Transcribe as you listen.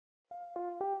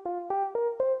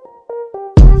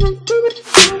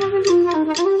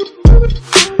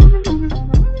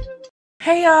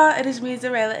Hey y'all, it is me,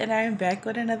 Xureila, and I am back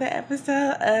with another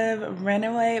episode of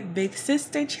Runaway Big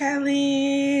Sister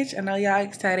Challenge. I know y'all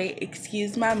excited.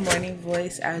 Excuse my morning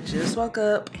voice. I just woke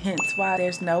up, hence why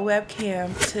there's no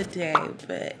webcam today,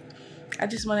 but I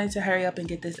just wanted to hurry up and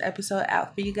get this episode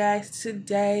out for you guys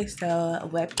today. So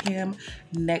webcam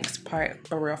next part,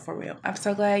 for real. I'm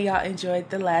so glad y'all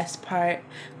enjoyed the last part.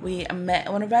 We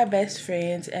met one of our best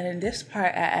friends, and in this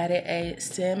part I added a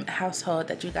sim household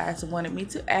that you guys wanted me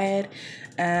to add,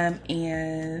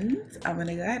 and I'm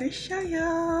gonna go ahead and show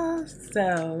y'all.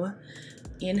 So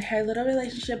in her little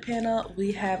relationship panel,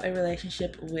 we have a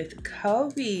relationship with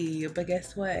Kobe. But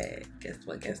guess what?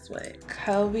 Guess what?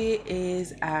 Kobe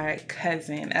is our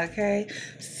cousin, okay?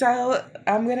 So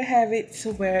I'm gonna have it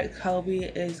to where Kobe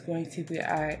is going to be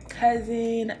our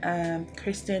cousin.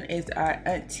 Kristen is our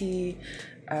auntie.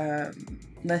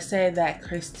 Let's say that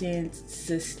Kristen's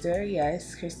sister,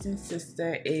 yes, Kristen's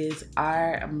sister is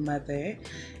our mother,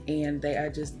 and they are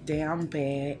just down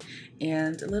bad.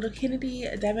 And little Kennedy,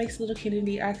 that makes little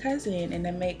Kennedy our cousin, and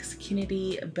that makes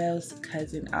Kennedy Belle's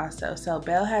cousin also. So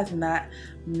Belle has not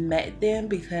met them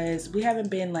because we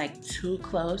haven't been like too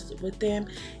close with them,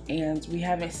 and we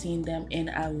haven't seen them in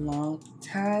a long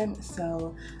time.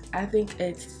 So I think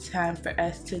it's time for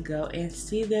us to go and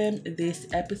see them this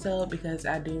episode, because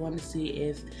I do want to see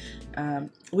if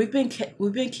we've been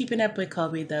keeping up with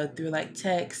Kobe though through like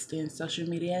text and social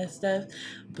media and stuff.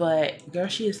 But girl,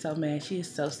 she is so mad. She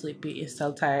is so sleepy and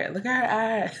so tired. Look at her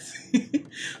eyes.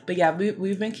 But yeah,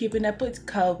 we've been keeping up with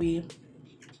Kobe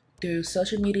through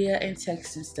social media and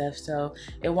text and stuff, so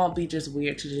it won't be just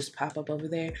weird to just pop up over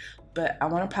there. But I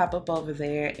want to pop up over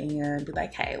there and be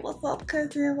like, hey, what's up,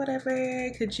 cousin,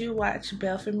 whatever, could you watch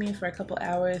Belle for me for a couple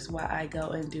hours while I go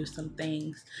and do some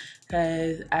things?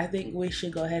 Because I think we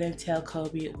should go ahead and tell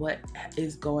Kobe what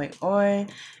is going on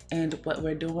and what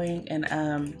we're doing. And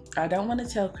I don't want to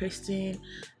tell Kristen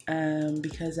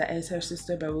because that is her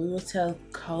sister, but we will tell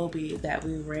Kobe that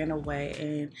we ran away,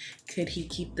 and could he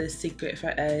keep the secret for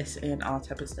us and all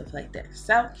type of stuff like that.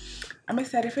 So I'm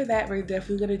excited for that. We're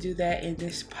definitely gonna do that in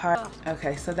this part.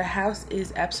 Okay, so the house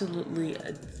is absolutely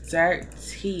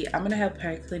dirty. I'm gonna help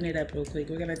her clean it up real quick.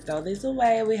 We're gonna throw this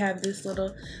away. We have this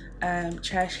little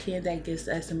trash can that gives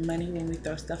us some money when we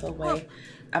throw stuff away.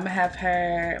 I'm gonna have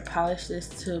her polish this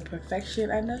to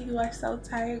perfection. I know you are so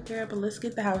tired, girl, but let's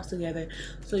get the house together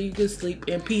so you can sleep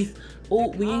in peace.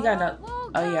 Oh, we ain't got no,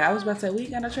 oh yeah, I was about to say, we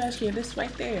ain't got no trash can. This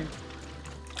right there.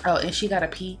 Oh, and she gotta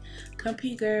pee. Come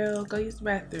pee, girl. Go use the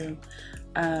bathroom.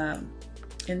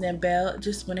 And then Belle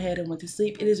just went ahead and went to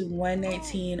sleep. It is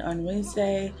 1:19 on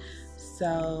Wednesday,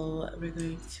 so we're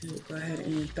going to go ahead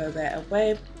and throw that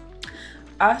away.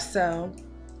 Also,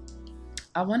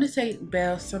 I want to take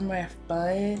Belle somewhere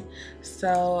fun,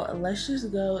 so let's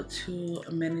just go to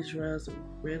Manage Roads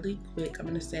really quick. I'm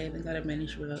gonna save and go to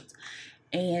Manage Roads,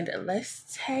 and let's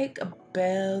take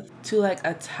Belle to like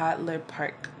a toddler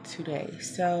park today.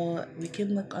 So we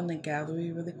can look on the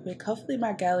gallery really quick. Hopefully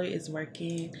my gallery is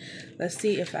working. Let's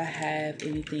see if I have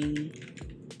anything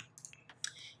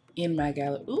in my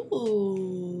gallery.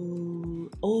 Ooh,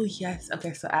 oh yes.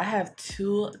 Okay, so I have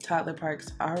 2 toddler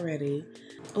parks already.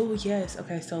 Oh yes.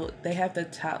 Okay, so they have the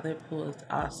toddler pools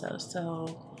also,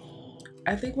 so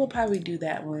I think we'll probably do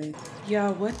that one.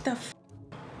 Y'all, what the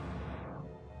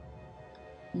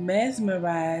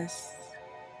mesmerized?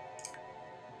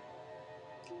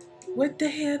 What the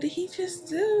hell did he just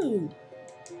do?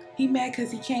 He mad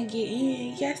because he can't get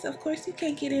in. Yes, of course he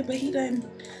can't get in, but he done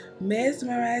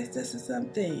mesmerized us or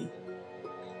something.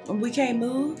 And we can't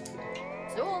move?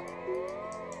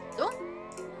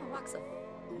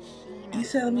 You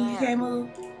telling me you can't move?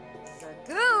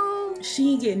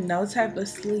 She ain't getting no type of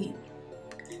sleep.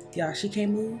 Y'all, she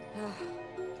can't move?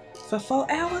 For 4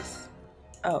 hours?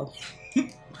 Oh.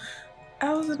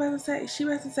 I was about to say, she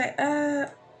was about to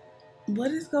say,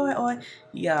 what is going on?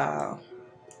 Y'all,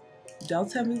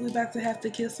 don't tell me we about to have to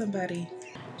kill somebody.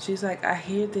 She's like, I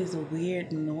hear this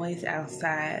weird noise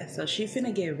outside. So she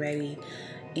finna get ready,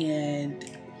 and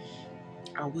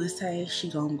I would say she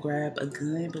gonna grab a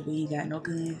gun, but we ain't got no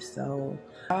gun. So,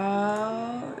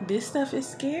 oh, this stuff is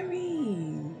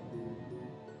scary.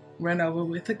 Run over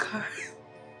with a car.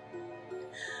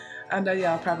 I know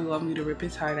y'all probably want me to rip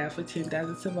his heart out for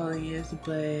 10,000 simoleons,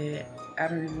 but I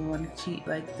don't even want to cheat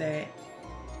like that.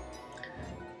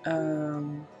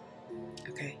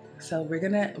 Okay, so we're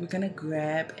gonna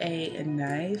grab a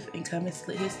knife and come and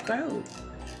slit his throat,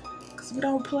 cause we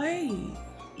don't play.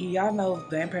 Y'all know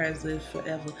vampires live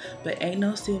forever, but ain't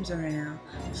no Sims around,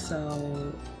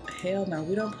 so hell no,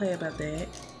 we don't play about that.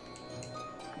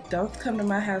 Don't come to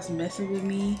my house messing with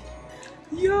me.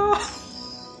 Yo,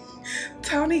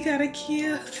 Tony gotta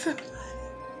kill somebody.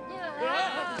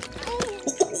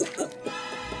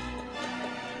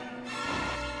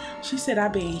 She said,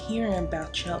 I've been hearing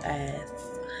about your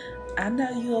ass. I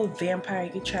know you a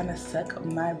vampire. You're trying to suck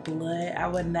my blood. I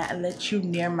would not let you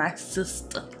near my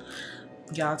sister.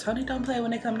 Y'all, Tony don't play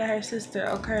when it come to her sister,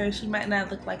 okay? She might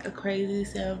not look like a crazy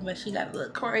self, but she got to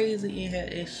look crazy in her,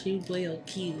 and she will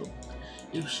kill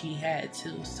if she had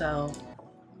to. So,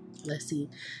 let's see.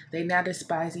 They now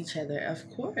despise each other. Of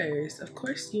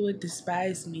course you would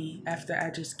despise me after I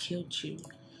just killed you.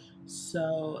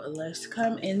 So, let's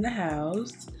come in the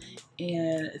house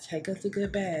and take us a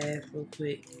good bath real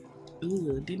quick.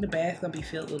 Ooh, then the bath gonna be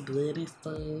filled with blood and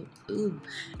stuff. Ooh,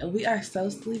 and we are so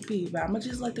sleepy. But I'm gonna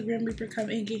just let the Grim Reaper come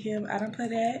and get him. I don't play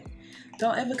that.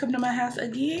 Don't ever come to my house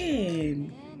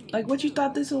again. Like, what you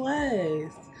thought this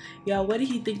was? Y'all, what did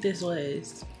he think this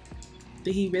was?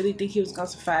 Did he really think he was gonna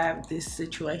survive this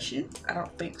situation? I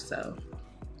don't think so.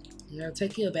 Y'all,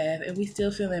 take you a bath, and we still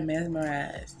feeling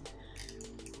mesmerized.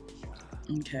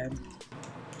 Okay.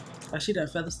 Oh, she done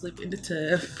fell asleep in the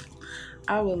tub.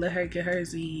 I will let her get her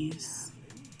Z's.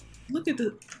 Look at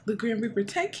the Grim Reaper.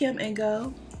 Take him and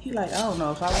go. He like, I don't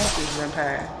know if I want this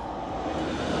vampire.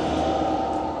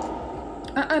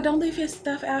 Don't leave his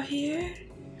stuff out here.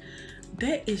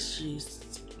 That is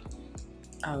just...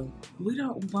 Oh, we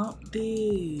don't want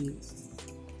this.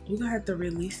 We're gonna have to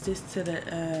release this to the,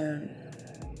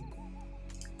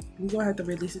 we're gonna have to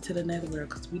release it to the netherworld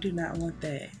because we do not want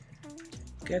that.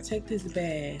 Girl, take this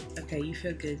bath. Okay, you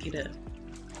feel good. Get up.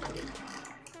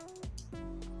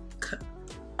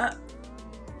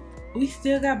 We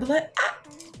still got blood.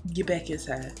 Get back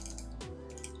inside.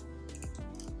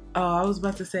 Oh, I was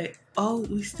about to say, oh,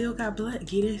 we still got blood.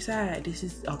 Get inside. This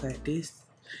is okay.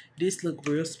 This look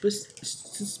real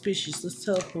suspicious. Let's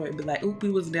teleport and be like, oop,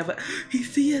 we was never. He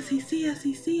see us. He see us.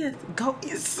 He see us. Go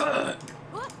inside.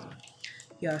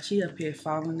 Y'all, she up here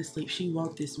falling asleep. She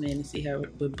want this man to see her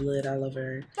with blood all over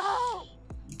her.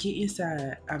 Get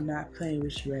inside. I'm not playing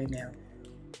with you right now.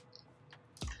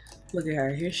 Look at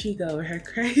her. Here she go with her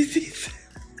crazy.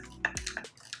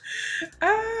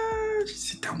 She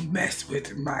said, don't mess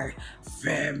with my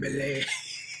family.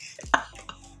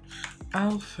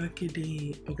 I'm fucking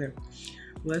dead. Okay.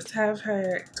 Let's have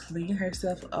her clean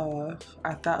herself off.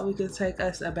 I thought we could take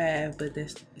us a bath, but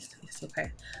it's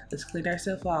okay. Let's clean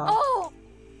ourselves off. Oh.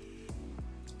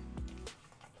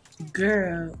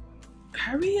 Girl,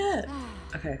 hurry up.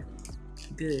 Okay.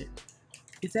 Good.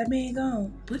 Is that man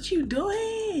gone? What you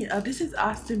doing? Oh, this is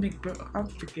Austin McBro. I'm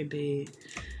freaking dead.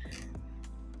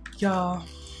 Y'all.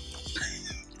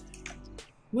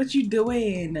 What you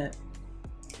doing?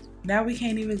 Now we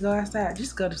can't even go outside.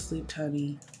 Just go to sleep,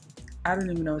 Tony. I don't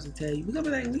even know what to tell you. We're gonna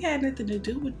be like, we had nothing to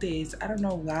do with this. I don't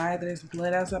know why there's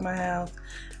blood outside my house.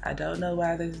 I don't know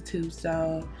why there's a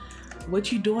tombstone.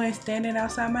 What you doing standing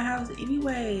outside my house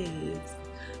anyways?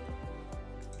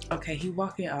 Okay, he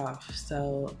walking off.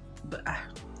 So, but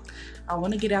I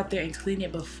want to get out there and clean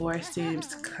it before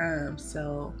Sims come.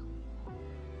 So,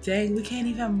 dang, we can't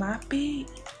even mop it.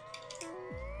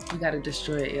 We gotta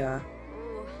destroy it, y'all.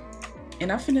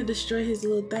 And I'm finna destroy his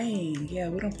little thing. Yeah,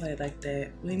 we don't play it like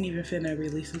that. We ain't even finna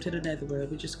release him to the netherworld.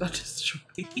 We just gonna destroy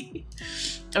it.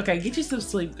 Okay, get you some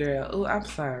sleep, girl. Oh, I'm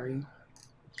sorry.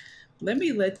 Let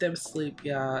me let them sleep,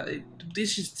 y'all.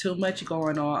 This is too much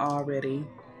going on already.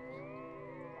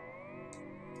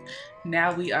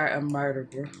 Now we are a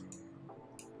murderer.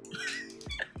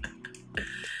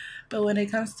 But when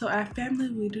it comes to our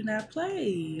family, we do not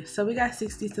play. So we got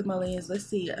 60 simoleons. Let's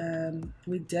see.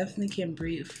 We definitely can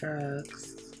breed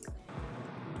frogs.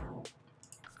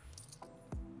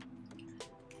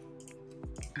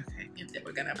 Okay, and then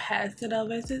we're gonna pass it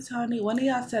over to Tony. One of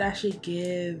y'all said I should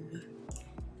give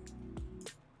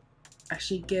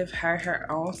her her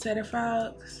own set of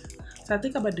frogs. So I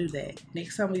think I'm gonna do that.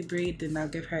 Next time we breed, then I'll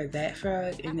give her that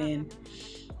frog, and then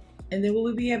will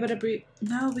we be able to breed?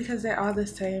 No, because they're all the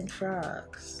same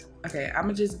frogs. Okay, I'm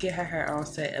gonna just get her own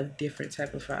set of different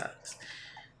type of frogs.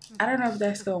 I don't know if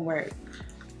that's gonna work,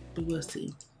 but we'll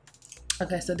see.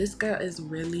 Okay, so this girl is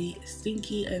really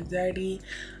stinky and dirty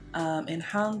and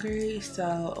hungry.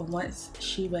 So once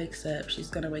she wakes up, she's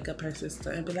gonna wake up her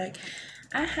sister and be like,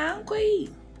 I'm hungry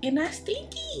and I'm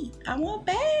stinky. I want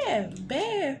bath.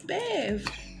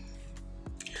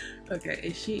 Okay,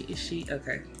 is she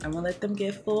okay? I'm gonna let them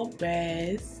get full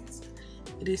rest.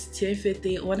 It is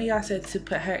 10:50. One of y'all said to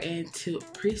put her into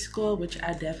preschool, which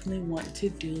I definitely want to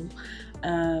do.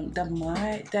 The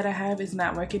mod that I have is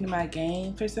not working in my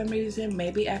game for some reason.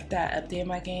 Maybe after I update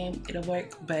my game, it'll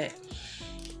work, but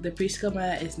the preschool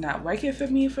mod is not working for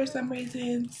me for some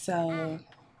reason. So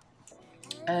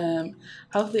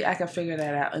Hopefully I can figure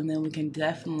that out, and then we can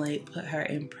definitely put her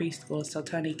in preschool so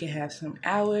Tony can have some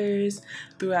hours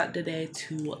throughout the day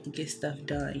to get stuff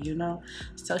done, you know.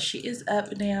 So she is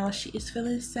up now. She is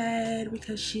feeling sad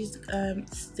because she's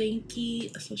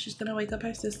stinky, so she's gonna wake up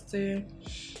her sister.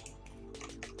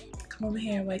 Come over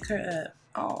here and wake her up.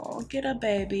 Oh, get up,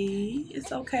 baby.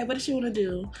 It's okay. What does she want to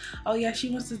do? Oh yeah, she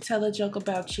wants to tell a joke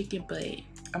about chicken butt.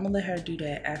 I'm gonna let her do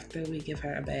that after we give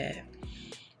her a bath.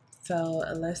 So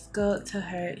let's go to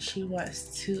her. She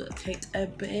wants to take a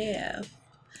bath.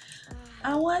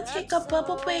 I want to take a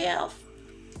bubble bath.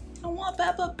 I want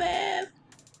bubble bath.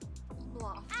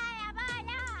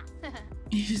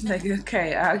 She's like,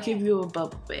 okay, I'll give you a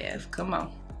bubble bath. Come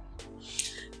on.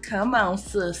 Come on,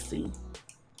 sissy.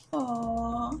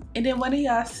 Aww. And then one of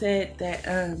y'all said that,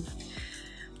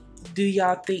 do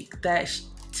y'all think that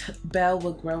Belle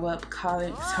will grow up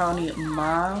calling Tony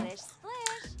mom?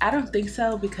 I don't think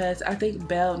so, because I think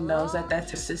Belle knows that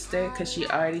that's her sister, because she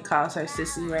already calls her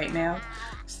sissy right now.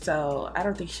 So I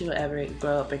don't think she will ever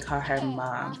grow up and call her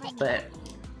mom. But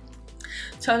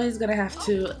Tony's gonna have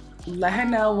to let her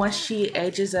know once she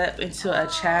ages up into a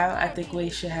child. I think we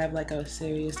should have like a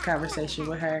serious conversation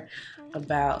with her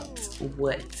about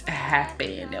what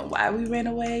happened and why we ran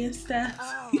away and stuff.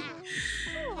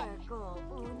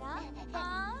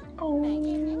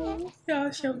 Oh,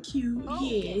 y'all so cute.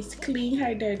 Yes, clean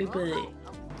her dirty butt.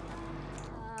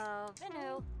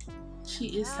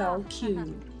 She is so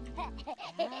cute.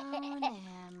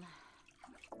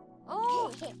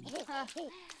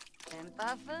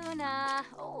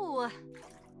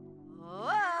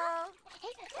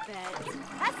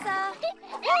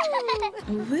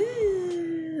 Woo!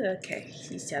 Okay,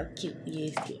 she's so cute.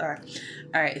 Yes, you are.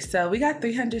 All right, so we got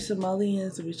 300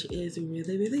 simoleons, which is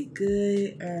really, really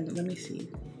good. Let me see.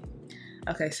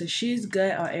 Okay, so she's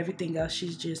good on everything else.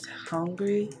 She's just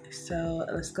hungry. So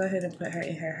let's go ahead and put her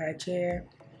in her high chair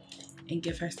and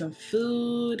give her some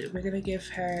food. We're gonna give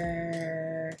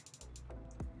her.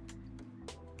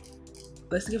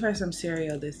 Let's give her some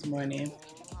cereal this morning.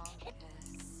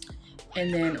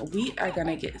 And then we are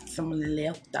gonna get some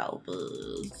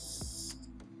leftovers.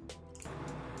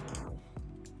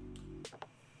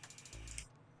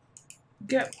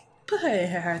 Girl, put her in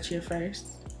her high chair first.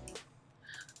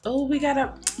 Oh, we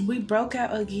broke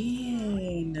out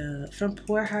again from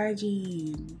poor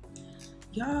hygiene.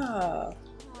 Y'all,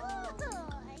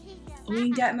 we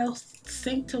ain't got no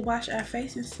sink to wash our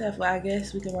face and stuff. Well, I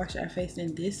guess we can wash our face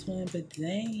in this one, but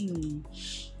dang.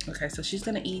 Okay, so she's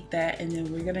gonna eat that, and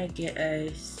then we're gonna get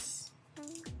us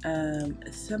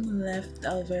some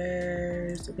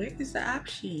leftovers. Where is the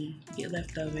option? Get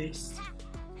leftovers.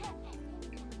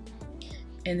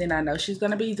 And then I know she's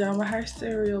gonna be done with her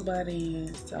cereal by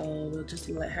then, so we'll just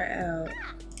let her out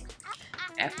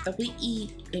after we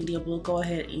eat, and then we'll go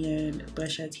ahead and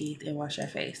brush our teeth and wash our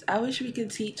face. I wish we could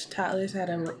teach toddlers how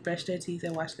to brush their teeth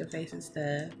and wash their face and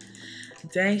stuff.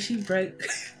 Dang, she broke.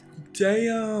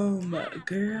 Damn,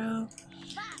 girl.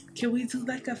 Can we do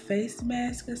like a face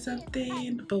mask or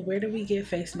something? But where do we get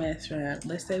face masks from?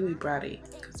 Let's say we brought it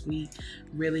because we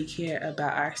really care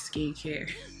about our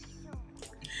skincare.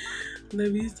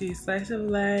 Let me see. Slice of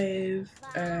life,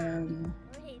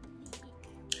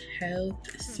 health,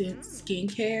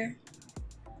 skincare.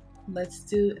 Let's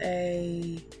do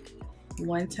a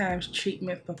one-time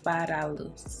treatment for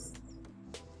 $5.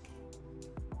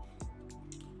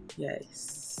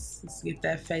 Yes, let's get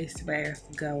that face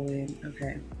mask going.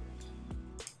 Okay,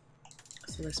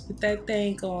 so let's put that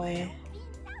thing going.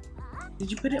 Did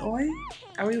you put it on?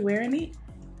 Are we wearing it?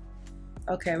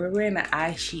 Okay, we're wearing an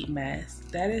eye sheet mask.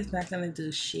 That is not gonna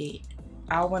do shit.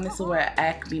 I wanted to wear an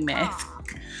acne mask.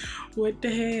 What the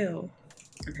hell?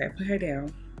 Okay, put her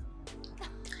down.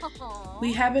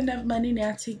 We have enough money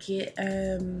now to get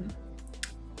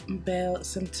Belle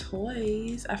some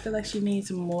toys. I feel like she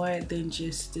needs more than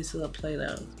just this little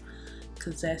Play-Doh,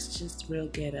 because that's just real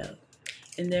ghetto.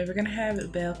 And then we're gonna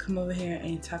have Belle come over here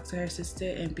and talk to her sister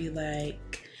and be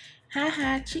like,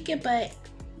 haha, chicken butt.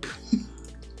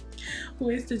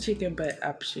 Where's the chicken butt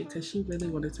option? Because she really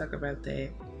want to talk about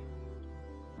that.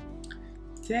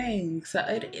 Dang, so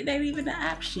it ain't even an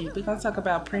option. We're gonna talk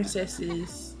about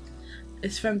princesses.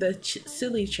 It's from the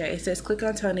silly tray. It says click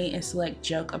on Tony and select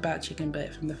joke about chicken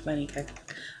butt from the funny category.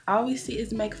 All we see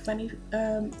is make funny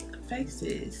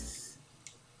faces.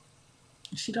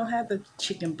 She don't have the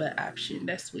chicken butt option.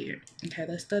 That's weird. Okay,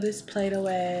 let's throw this plate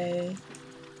away.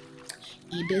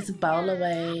 Eat this bowl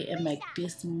away and make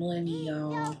this money,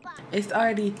 y'all. It's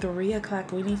already 3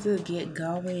 o'clock. We need to get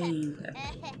going.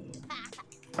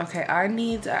 Okay, our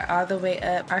needs are all the way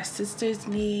up. Our sister's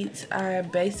needs are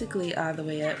basically all the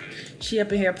way up. She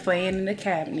up in here playing in the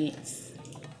cabinets.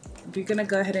 We're gonna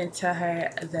go ahead and tell her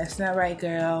that's not right,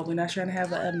 girl. We're not trying to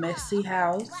have a messy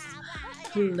house.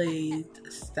 Please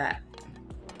stop.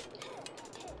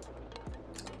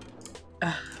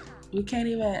 We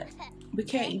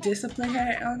can't discipline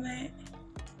her on that.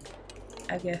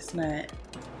 I guess not.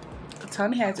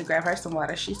 Tony had to grab her some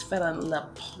water. She's feeling a little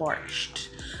parched.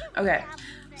 Okay,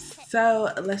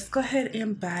 so let's go ahead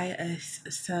and buy us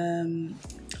some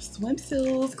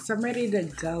swimsuits because I'm ready to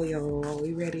go, y'all.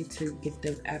 We ready to get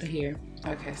them out of here.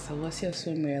 Okay, so what's your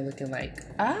swimwear looking like?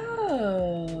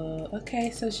 Oh,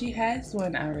 okay, so she has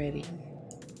one already.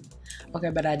 Okay,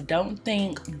 but I don't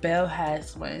think Belle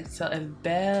has one. So if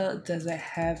Belle doesn't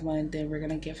have one, then we're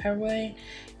gonna give her one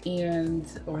and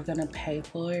we're gonna pay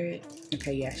for it.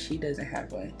 Okay, yeah, she doesn't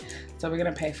have one. So we're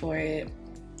gonna pay for it.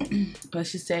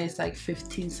 Let's just say it's like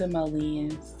 15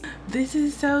 simoleons. This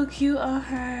is so cute on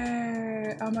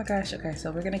her. Oh my gosh. Okay,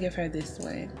 so we're gonna give her this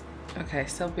one. Okay,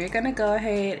 so we're gonna go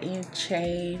ahead and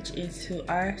change into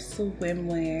our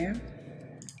swimwear.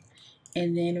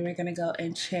 And then we're gonna go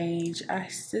and change our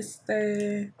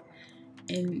sister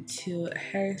into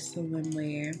her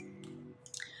swimwear.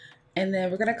 And then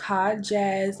we're gonna call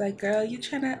Jazz, like, girl, you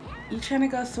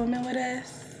tryna go swimming with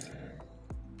us?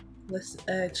 Let's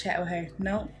chat with her.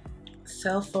 Nope,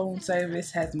 cell phone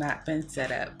service has not been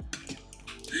set up.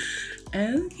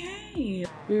 Okay,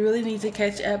 we really need to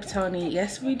catch up, Tony.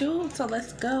 Yes, we do. So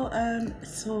let's go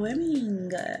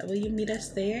swimming. Will you meet us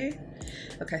there?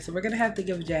 Okay, so we're gonna have to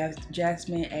give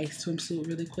Jasmine a swimsuit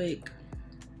really quick.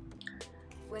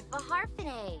 With a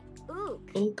harpene. Ooh.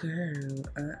 Oh, girl.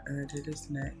 That is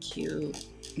not cute.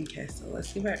 Okay, so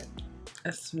let's give her a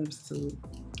swimsuit.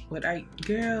 What are you,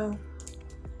 girl?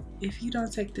 If you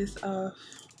don't take this off,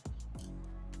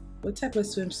 what type of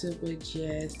swimsuit would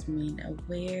Jasmine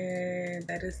wear?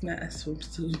 That is not a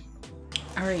swimsuit.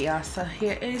 All right, y'all, so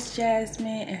here is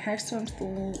Jasmine and her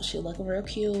swimsuit. She looking real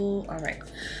cute. All right,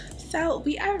 so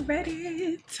we are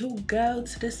ready to go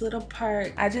to this little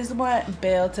park. I just want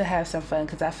Belle to have some fun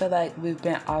because I feel like we've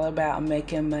been all about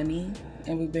making money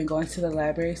and we've been going to the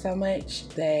library so much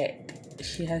that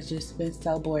she has just been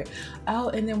so bored. Oh,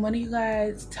 and then one of you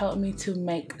guys told me to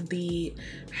make the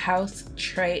house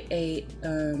trait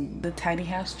the tiny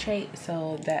house trait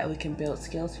so that we can build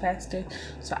skills faster.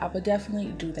 So I would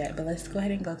definitely do that. But let's go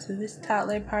ahead and go to this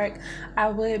toddler park. I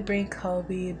would bring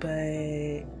Kobe, but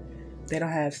they don't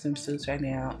have swimsuits right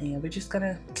now, and we're just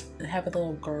gonna have a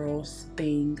little girls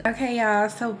thing. Okay, y'all,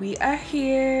 so we are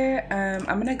here.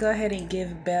 I'm gonna go ahead and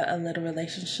give Belle a little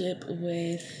relationship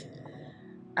with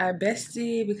our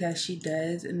bestie because she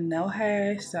does know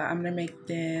her, so I'm gonna make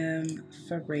them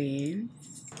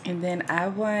friends. And then I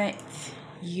want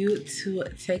you to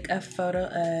take a photo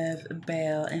of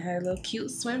Belle in her little cute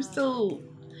swimsuit.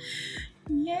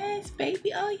 Yes,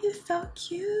 baby. Oh, you're so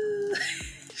cute.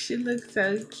 She looks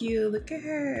so cute. Look at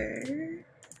her.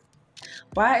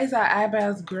 Why is our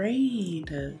eyebrows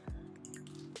green?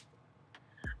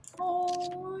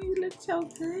 Oh, you look so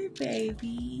good,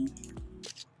 baby.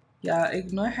 Y'all,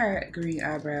 ignore her green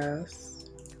eyebrows.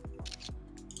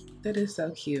 That is so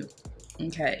cute.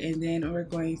 Okay, and then we're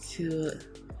going to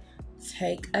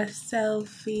take a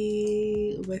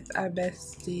selfie with our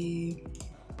bestie.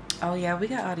 Oh yeah, we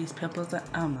got all these pimples.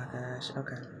 Oh my gosh.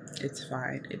 Okay, it's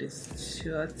fine. It is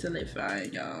totally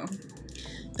fine, y'all.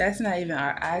 That's not even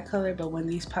our eye color, but when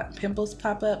these pimples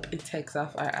pop up, it takes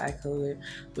off our eye color,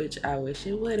 which I wish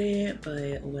it wouldn't,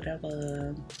 but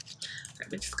whatever.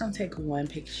 We're just gonna take one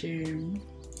picture.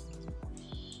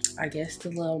 I guess the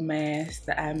little mask,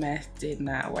 the eye mask did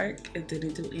not work. It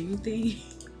didn't do anything.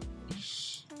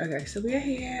 Okay, so we're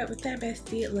here with our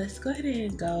bestie. Let's go ahead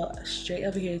and go straight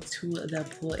over here to the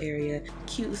pool area.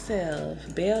 Cute self.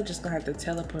 Belle just gonna have to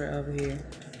teleport over here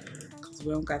because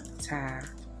we don't got the time.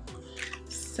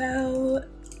 So,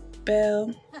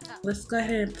 Belle, let's go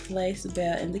ahead and place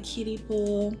Belle in the kiddie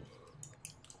pool.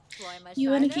 You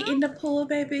wanna get in the pool,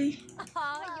 baby?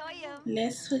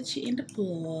 Let's put you in the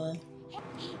pool.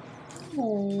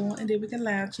 Oh, and then we can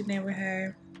lounge in there with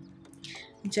her.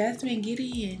 Jasmine, get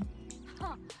in.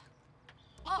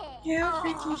 Yeah,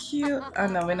 freaking cute. Oh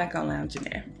no, we're not gonna lounge in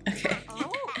there. Okay.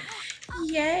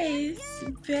 Yes,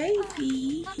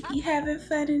 baby. You having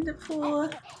fun in the pool?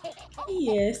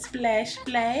 Yes, splash,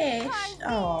 splash.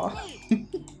 Oh.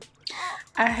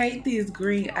 I hate these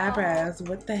green eyebrows.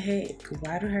 What the heck?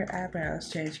 Why do her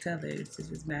eyebrows change colors? This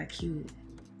is not cute.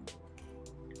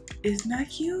 It's not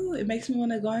cute. It makes me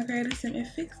want to go and create a sim and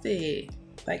fix it.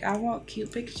 Like, I want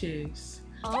cute pictures.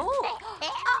 Oh!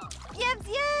 Yibs,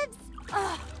 yibs!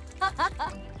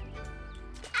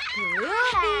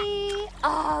 Gloopy!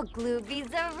 Oh,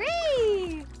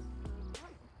 Gloopy-zaree!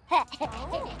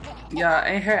 Y'all,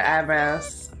 and her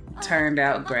eyebrows turned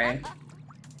out gray.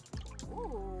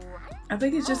 I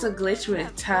think it's just a glitch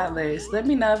with toddlers. Let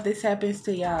me know if this happens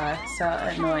to y'all. So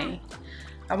annoying.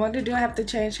 I wonder, do I have to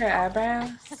change her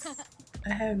eyebrows?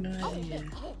 I have no idea.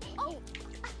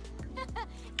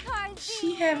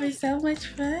 She having so much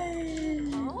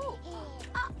fun.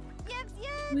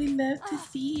 We love to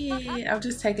see it. I'm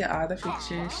just taking all the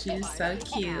pictures. She's so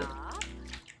cute.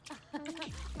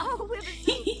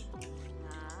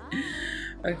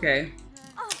 Okay.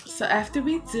 So after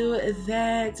we do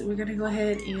that, we're gonna go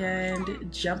ahead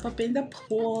and jump up in the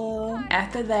pool.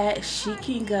 After that, she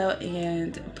can go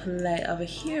and play over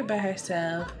here by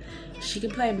herself. She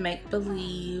can play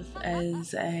make-believe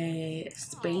as a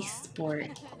space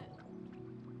sport.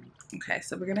 Okay,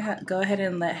 so we're gonna go ahead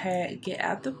and let her get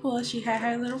out the pool. She had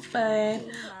her little fun.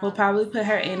 We'll probably put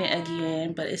her in it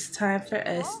again, but it's time for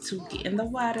us to get in the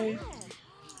water.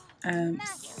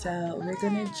 So we're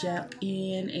gonna jump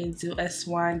in and do a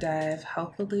swan dive.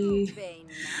 Hopefully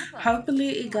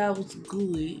it goes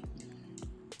good.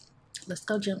 Let's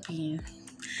go jump in.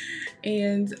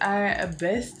 And our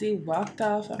bestie walked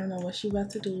off. I don't know what she about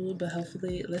to do, but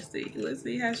hopefully, let's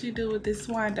see how she do with this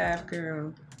swan dive,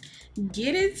 girl.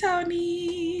 Get it,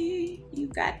 Tony. You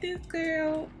got this,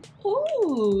 girl.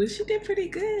 Ooh, she did pretty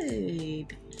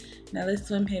good. Now let's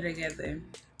swim here together.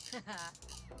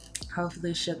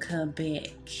 Hopefully she'll come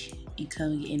back and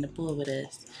come get in the pool with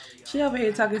us. She over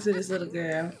here talking to this little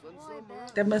girl.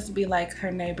 That must be like her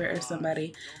neighbor or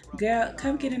somebody. Girl,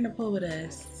 come get in the pool with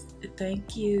us.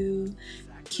 Thank you.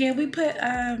 Can we put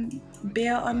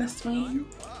Belle on the swing?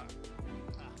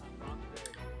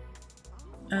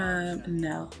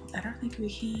 No, I don't think we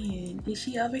can. Is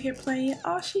she over here playing?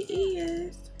 Oh, she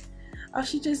is. Oh,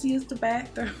 she just used the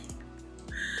bathroom.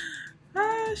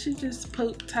 Ah, she just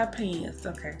pooped her pants.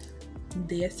 Okay,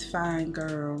 that's fine,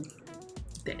 girl.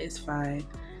 That is fine.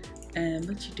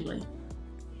 What you doing?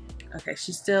 Okay,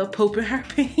 she's still pooping her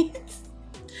pants.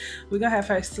 We're gonna have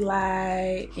her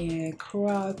slide and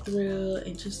crawl through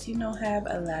and just, you know, have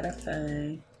a lot of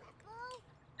fun.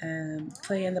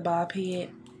 Play in the ball pit.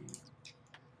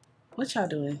 What y'all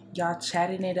doing? Y'all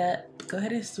chatting it up. Go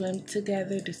ahead and swim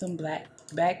together. Do some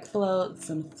back floats,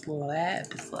 some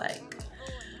slaps, like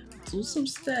do some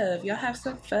stuff. Y'all have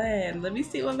some fun. Let me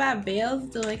see what my Belle's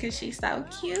doing because she's so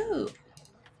cute.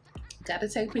 Gotta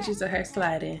take pictures of her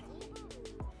sliding.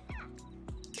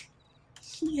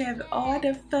 She have all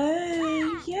the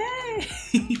fun. Yay!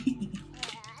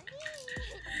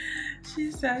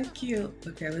 She's so cute.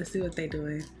 Okay, let's see what they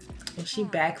doing. Is she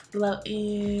back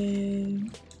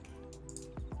floating?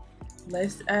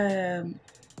 Let's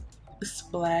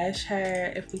splash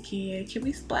her if we can. Can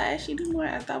we splash anymore?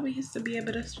 I thought we used to be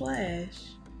able to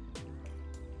splash.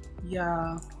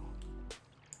 Y'all.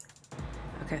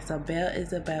 Okay, so Belle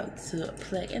is about to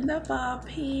play in the ball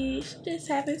pit. She's just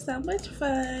having so much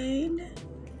fun.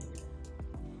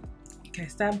 Okay,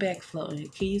 stop back floating.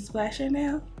 Can you splash her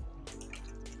now?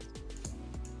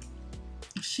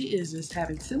 She is just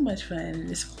having too much fun in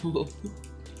this pool.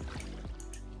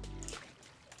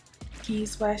 Can you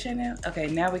splash her now? Okay,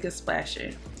 now we can splash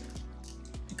her.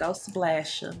 Go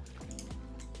splash her.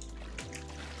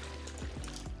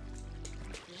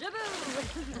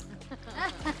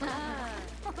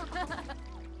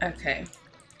 Okay,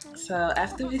 so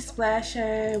after we splash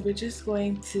her, we're just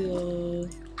going to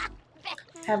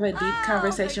have a deep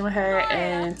conversation with her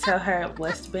and tell her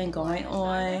what's been going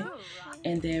on.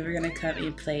 And then we're gonna come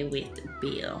and play with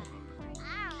Belle.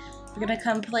 We're gonna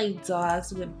come play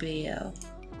dogs with Belle.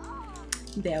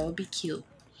 That would be cute.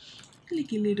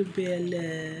 Look at little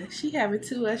Bella. She having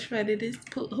too much fun in this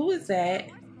pool. Who is that?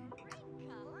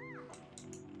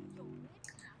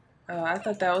 Oh, I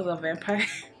thought that was a vampire.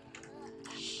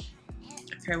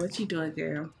 Okay, what you doing,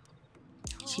 girl?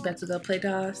 She about to go play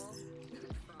dolls?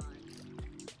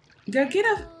 Girl, get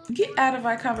out of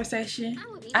our conversation.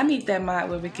 I need that mod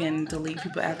where we can delete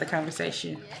people out the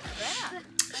conversation.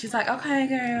 She's like, okay,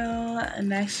 girl,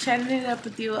 nice chatting it up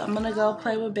with you. I'm gonna go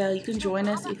play with Belle. You can join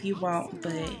us if you want,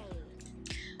 but...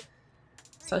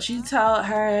 So she told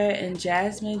her, and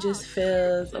Jasmine just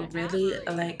feels really,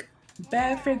 like,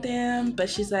 bad for them. But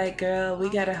she's like, girl, we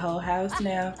got a whole house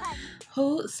now.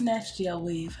 Who snatched your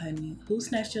weave, honey? Who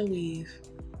snatched your weave?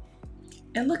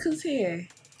 And look who's here.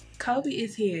 Kobe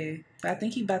is here. But I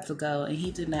think he about to go, and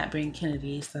he did not bring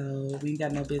Kennedy, so we ain't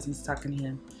got no business talking to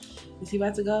him. Is he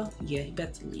about to go? Yeah, he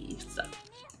about to leave, so.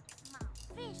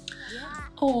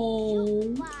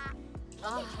 Oh.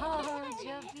 Oh,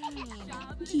 Javine.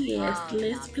 Yes,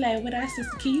 let's play with our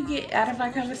sister. Can you get out of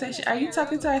our conversation? Are you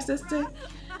talking to our sister?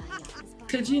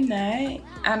 Could you not?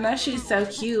 I know she's so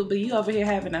cute, but you over here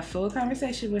having a full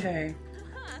conversation with her.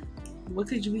 What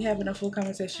could you be having a full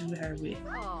conversation with her with?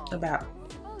 About?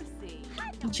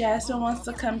 Jasmine wants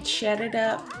to come chat it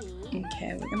up.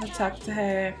 Okay, we're gonna talk to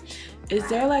her. Is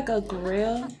there like a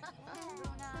grill?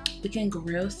 We can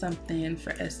grill something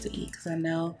for us to eat, because I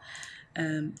know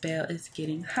Belle is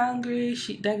getting hungry.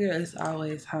 That girl is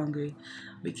always hungry.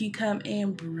 We can come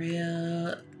and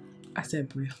grill. I said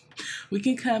grill. We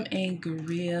can come and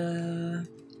grill.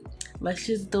 Let's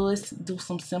just do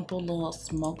some simple little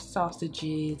smoked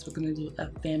sausages. We're gonna do a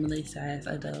family size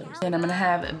of those. Then I'm gonna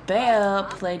have Belle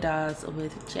play dolls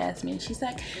with Jasmine. She's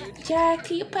like, Jack,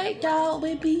 can you play doll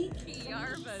with me?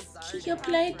 Can you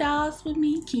play dolls with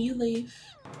me? Can you leave?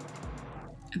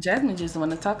 Jasmine just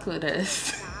wanna talk with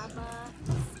us.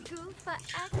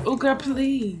 Oh girl,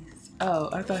 please. Oh,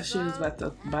 I thought she was about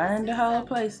to burn the whole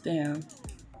place down.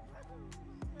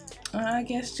 I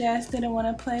guess Jazz didn't want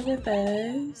to play with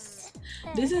us.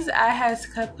 This is I Has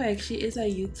Cupcake. She is a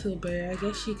YouTuber. I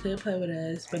guess she could play with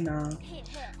us, but no.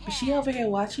 But she over here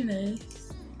watching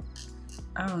us.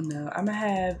 I don't know. I'm gonna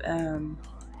have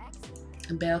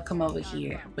Belle come over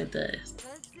here with us.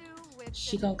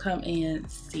 She gonna come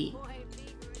and sit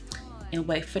and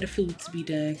wait for the food to be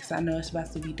done, because I know it's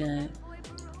about to be done.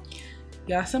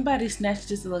 Y'all, somebody snatched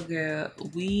this little girl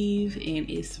weave, and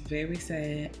it's very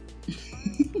sad.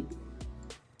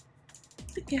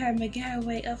 Look at her making her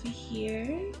way over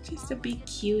here just to be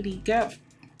cutie. Girl,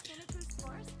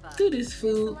 do this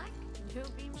food.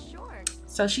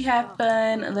 So she had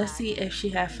fun. Let's see if she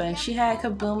had fun. She had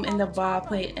Kaboom in the ball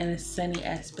plate and a sunny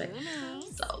aspect.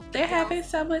 So they're having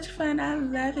so much fun. I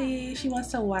love it. She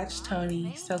wants to watch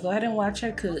Tony. So go ahead and watch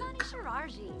her cook.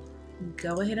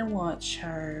 Go ahead and watch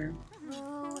her.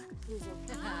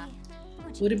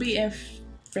 Would it be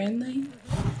friendly?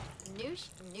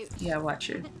 Yeah, watch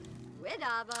her.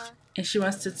 And she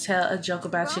wants to tell a joke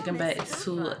about chicken butts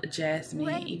to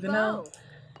Jasmine, even though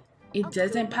it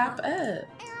doesn't pop up.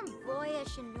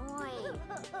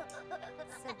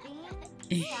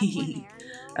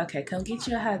 Okay, come get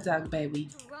you a hot dog, baby.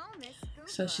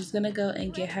 So she's gonna go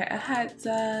and get her a hot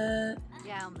dog.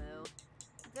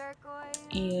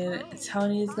 And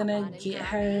Tony is gonna get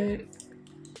her,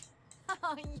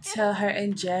 tell her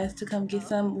and Jazz to come get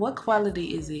some. What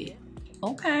quality is it?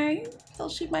 Okay, so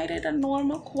she made it a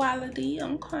normal quality.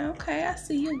 Okay, I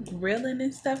see you grilling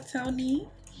and stuff, Tony.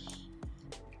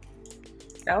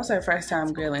 That was her first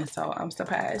time grilling, so I'm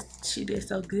surprised she did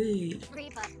so good.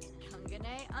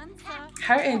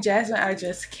 Her and Jasmine are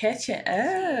just catching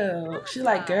up. She's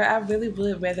like, girl, I really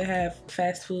would rather have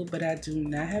fast food, but I do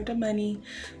not have the money.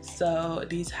 So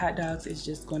these hot dogs is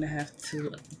just gonna have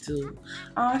to do.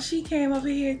 Oh, she came over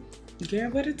here.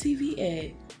 Girl, where the TV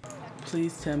at?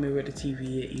 Please tell me where the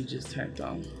TV at you just turned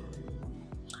on.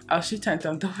 Oh, she turned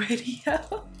on the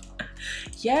radio.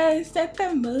 Yes, set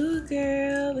the mood,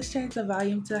 girl. Let's change the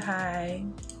volume to high.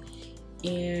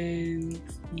 And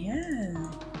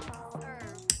yeah.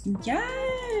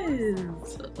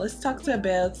 Yes. Let's talk to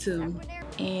Belle too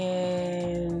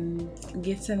and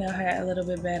get to know her a little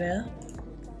bit better.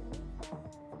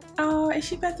 Oh, is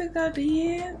she about to go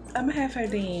dance? I'm gonna have her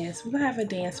dance. We're gonna have a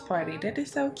dance party. That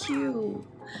is so cute.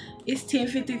 It's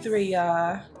 10:53,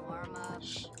 y'all.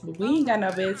 But we ain't got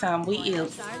no bedtime. We ill.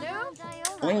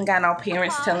 We ain't got no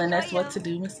parents telling us what to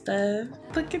do and stuff.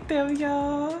 Look at them,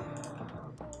 y'all.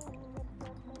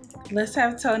 Let's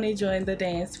have Tony join the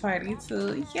dance party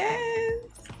too. Yes.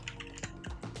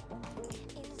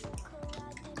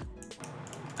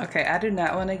 Okay, I do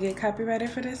not want to get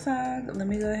copyrighted for this song. Let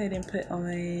me go ahead and put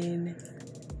on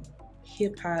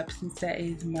hip hop since that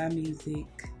is my music.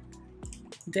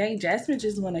 Dang, Jasmine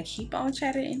just want to keep on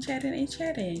chatting and chatting and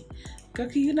chatting. Girl,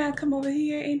 can you not come over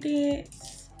here and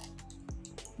dance?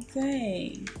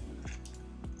 Dang.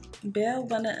 Belle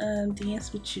wanna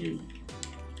dance with you.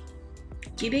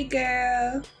 Get it,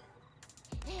 girl.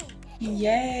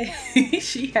 Yeah.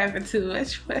 She having too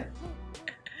much fun.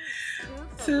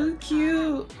 Too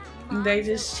cute. They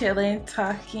just chilling,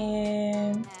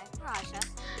 talking.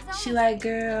 She like,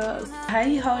 girl, how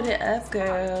you hold it up,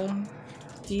 girl?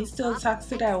 Do you still talk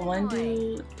to that one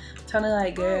dude? Tony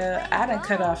like, girl, I done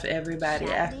cut off everybody.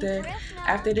 After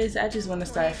this, I just want to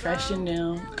start fresh and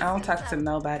new. I don't talk to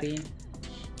nobody.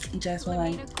 Jasmine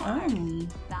like, oh,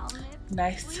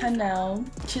 nice to know.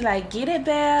 She like, get it,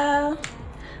 Belle.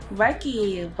 Work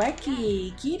it,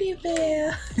 get it,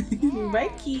 Belle.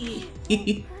 Work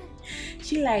it.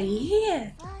 She like,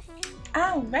 yeah,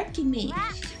 I'm working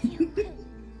it.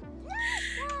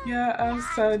 Yeah, I'm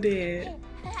so dead.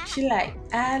 She like,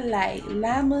 I like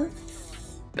llamas.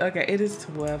 Okay, it is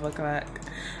 12 o'clock.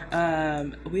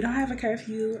 We don't have a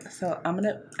curfew, so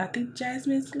I think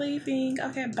Jasmine's leaving.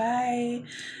 Okay, bye.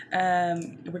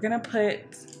 We're gonna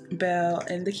put Belle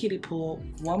in the kiddie pool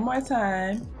one more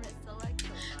time.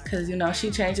 Cause you know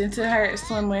she changed into her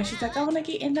swimwear. She's like, I wanna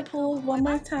get in the pool one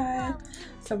more time.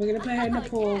 So we're gonna put her in the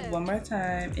pool one more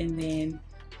time, and then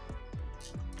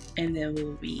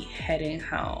we'll be heading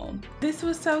home. This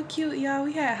was so cute, y'all.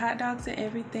 We had hot dogs and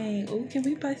everything. Oh, can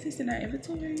we place this in our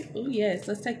inventory? Oh yes,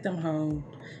 let's take them home.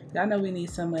 Y'all know we need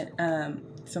some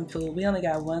food. We only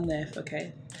got one left.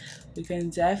 Okay, we can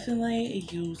definitely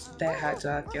use that hot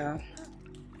dog, y'all.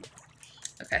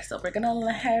 Okay, so we're gonna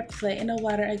let her play in the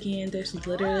water again. There's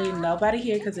literally nobody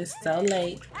here because it's so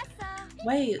late.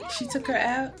 Wait, she took her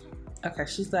out? Okay,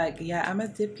 she's like, yeah, I'm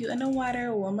gonna dip you in the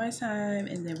water one more time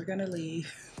and then we're gonna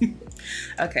leave.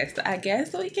 Okay, so I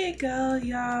guess we can go,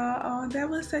 y'all. Oh, that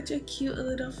was such a cute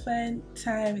little fun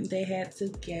time they had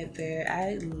together.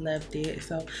 I loved it.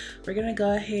 So we're gonna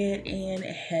go ahead and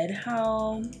head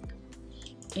home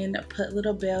and put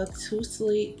little Belle to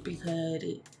sleep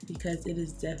because it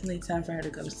is definitely time for her to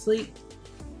go to sleep.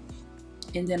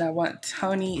 And then I want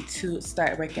Tony to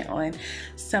start working on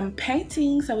some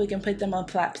paintings so we can put them on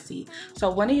Plopsy. So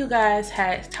one of you guys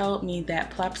had told me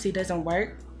that Plopsy doesn't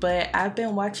work, but I've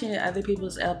been watching other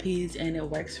people's LPs and it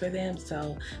works for them.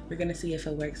 So we're gonna see if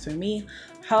it works for me.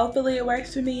 Hopefully it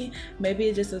works for me. Maybe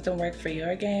it just doesn't work for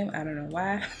your game. I don't know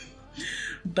why.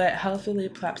 But hopefully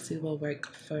Plopsy will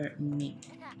work for me.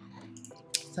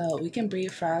 So we can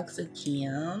breed frogs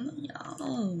again.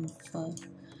 So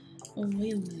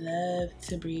we love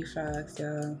to breed frogs,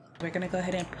 y'all. We're gonna go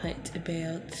ahead and put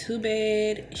Belle to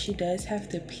bed. She does have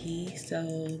to pee,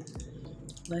 so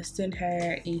let's send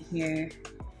her in here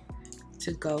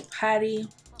to go potty,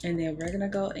 and then we're gonna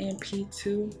go and pee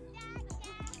too.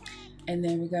 And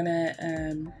then we're gonna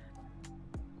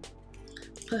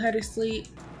put her to sleep.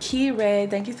 Key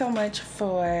Red, thank you so much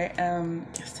for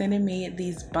sending me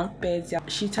these bunk beds.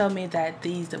 She told me that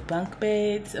these bunk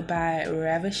beds by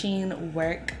Ravishing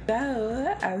work.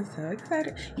 So I'm so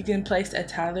excited. You can place a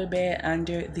toddler bed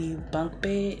under the bunk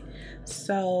bed.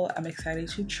 So I'm excited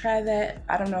to try that.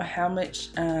 I don't know how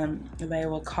much they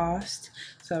will cost.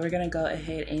 So we're gonna go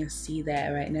ahead and see that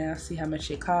right now, see how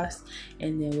much it costs,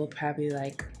 and then we'll probably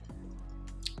like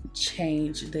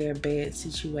change their bed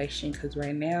situation because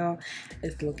right now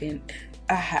it's looking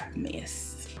a hot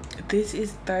mess. This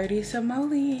is 30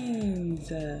 simoleons.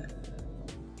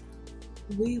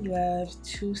 We love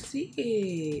to see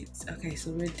it. Okay,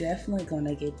 so we're definitely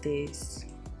gonna get this.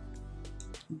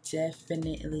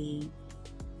 Definitely.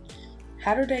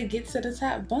 How do they get to the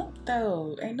top bunk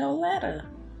though? Ain't no ladder.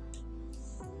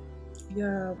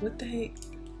 Yeah, what the heck?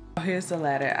 Oh, here's the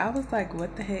ladder. I was like,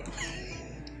 what the heck?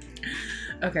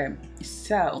 Okay,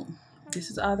 so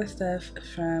this is all the stuff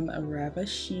from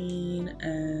Ravishing.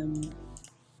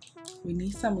 We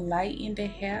need some light in the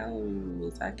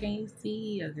house. I can't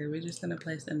see. Okay, we're just gonna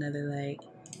place another light.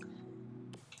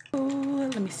 Oh,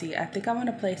 let me see. I think I want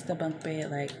to place the bunk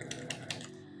bed like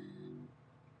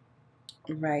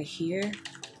right here.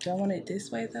 Do I want it this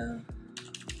way though?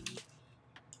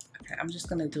 Okay, I'm just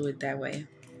gonna do it that way.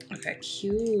 Okay,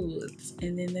 cute.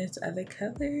 And then there's other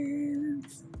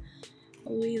colors.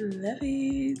 We love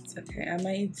it. Okay, I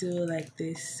might do like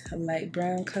this light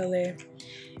brown color,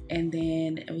 and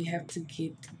then we have to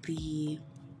get the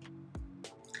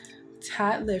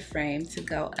toddler frame to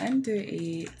go under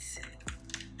it.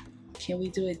 Can we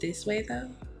do it this way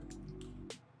though?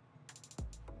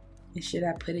 And should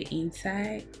I put it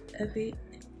inside of it?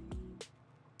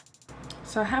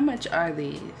 So how much are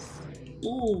these?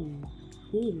 Ooh.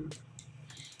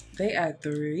 They are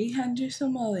 300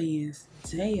 simoleons.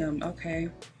 Damn, okay.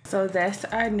 So that's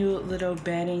our new little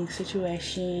bedding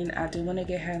situation. I do want to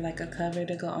get her like a cover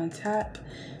to go on top.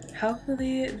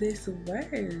 Hopefully this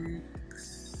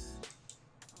works.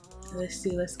 Let's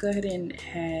see, let's go ahead and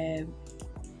have,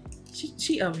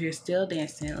 she over here still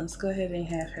dancing. Let's go ahead and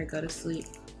have her go to sleep.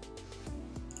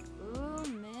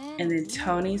 And then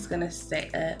Tony's gonna stay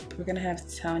up. We're gonna have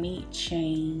Tony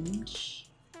change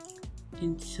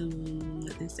into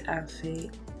this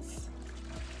outfit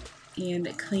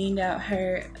and cleaned out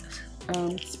her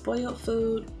spoiled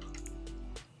food.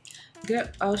 Girl,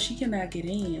 oh, she cannot get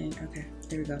in. Okay,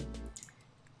 there we go.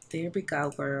 There we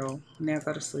go, girl. Now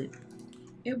go to sleep.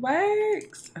 It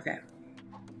works. Okay.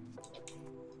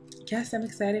 Yes, I'm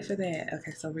excited for that.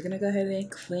 Okay, so we're gonna go ahead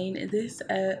and clean this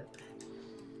up.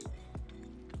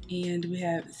 And we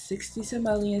have 60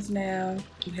 simoleons now.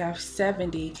 We have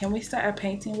 70. Can we start our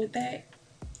painting with that?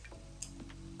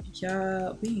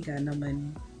 Y'all, we ain't got no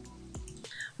money.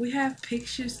 We have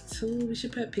pictures too. We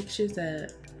should put pictures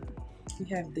up. We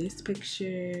have this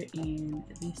picture and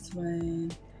this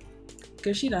one.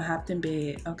 Girl, she done hopped in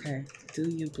bed. Okay, do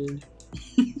you, boo?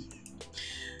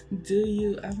 Do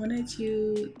you? I wanted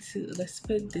you to, let's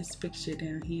put this picture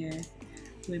down here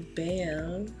with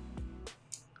Belle.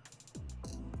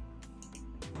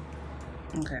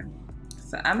 Okay,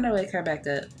 so I'm gonna wake her back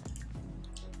up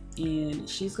and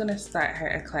she's gonna start her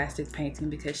a classic painting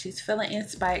because she's feeling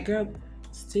inspired. Girl,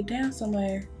 sit down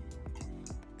somewhere.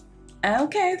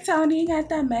 Okay, Tony, you got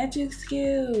the magic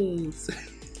skills.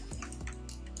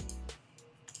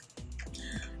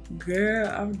 Girl,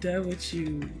 I'm done with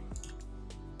you.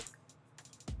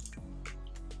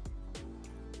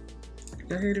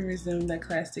 Go ahead and resume that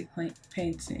classic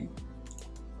painting.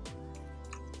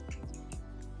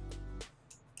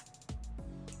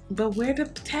 But where the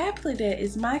tablet at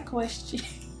is my question.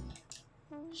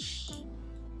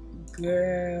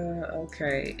 Girl,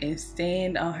 okay. And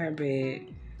stand on her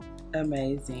bed.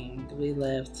 Amazing. We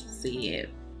love to see it.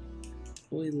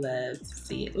 We love to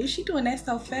see it. Oh, she doing that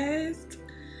so fast.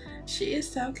 She is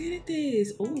so good at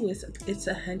this. Oh, it's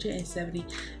 170.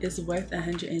 It's worth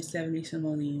 170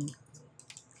 simoleons.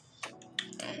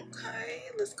 Okay,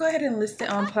 let's go ahead and list it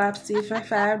on Plopsy for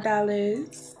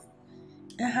 $5.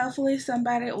 And hopefully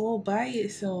somebody will buy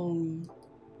it soon.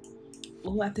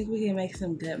 Oh, I think we can make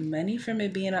some good money from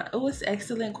it being on. Oh, it's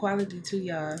excellent quality too,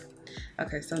 y'all.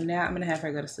 Okay, so now I'm gonna have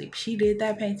her go to sleep. She did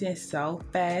that painting so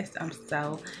fast. I'm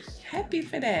so happy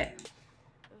for that.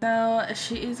 So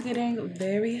she is getting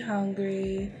very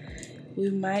hungry. We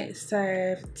might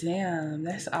serve. Damn,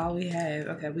 that's all we have.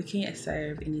 Okay, we can't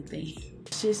serve anything.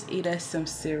 Let's just eat us some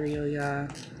cereal, y'all.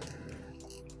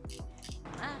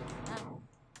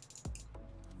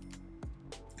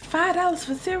 $5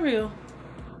 for cereal?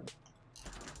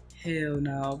 Hell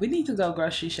no. We need to go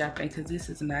grocery shopping because this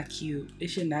is not cute. It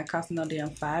should not cost no damn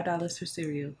 $5 for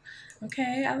cereal.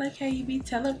 Okay, I like how you be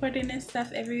teleporting and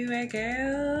stuff everywhere,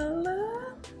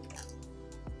 girl.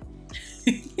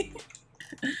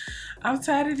 I'm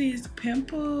tired of these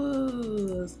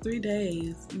pimples. 3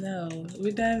 days. No,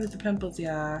 we're done with the pimples,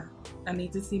 y'all. I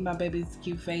need to see my baby's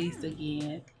cute face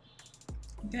again.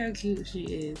 Look how cute she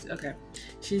is. Okay,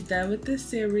 she's done with the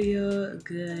cereal.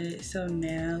 Good. So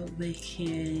now we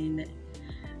can,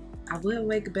 I will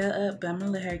wake Belle up, but I'm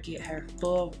gonna let her get her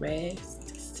full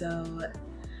rest. So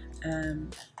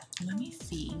let me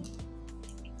see.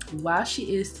 While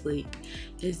she is asleep,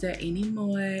 is there any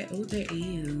more? Oh, there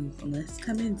is. Let's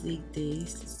come and dig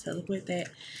this. Let's teleport that.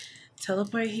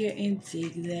 Teleport here and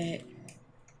dig that.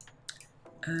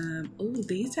 Oh,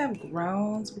 these have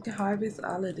grown. We can harvest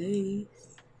all of these.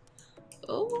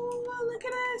 Oh, look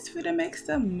at us. We're gonna make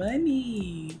some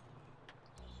money.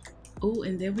 Oh,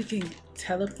 and then we can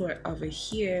teleport over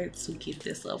here to get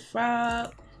this little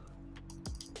frog.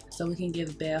 So we can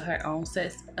give Belle her own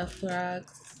sets of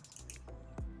frogs.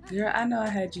 Girl, I know I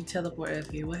had you teleport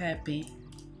up here. What happened?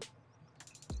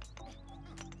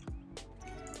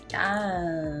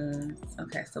 Yes.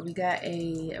 Okay, so we got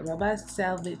a robot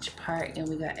salvage part and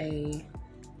we got a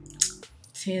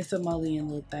 10 simoleon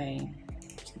little thing.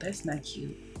 That's not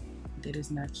cute. That is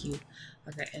not cute.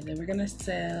 Okay, and then we're gonna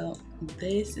sell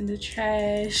this in the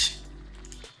trash.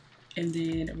 And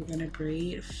then we're gonna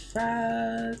breed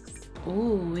frogs.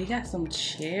 Ooh, we got some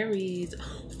cherries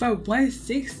for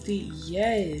 160.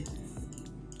 Yes,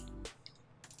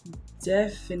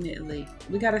 definitely.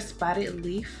 We got a spotted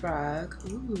leaf frog.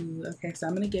 Ooh, okay, so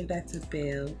I'm gonna give that to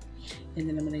Belle. And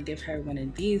then I'm gonna give her one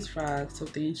of these frogs so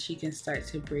then she can start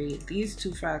to breed these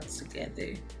 2 frogs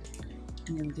together.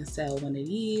 And then we can sell one of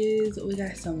these. We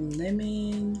got some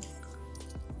lemons.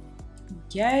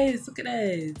 Yes, look at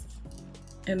us.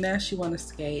 And now she wanna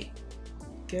skate.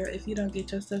 Girl, if you don't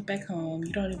get yourself back home,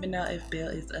 you don't even know if Belle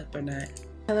is up or not.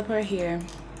 Teleport here.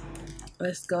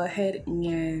 Let's go ahead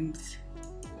and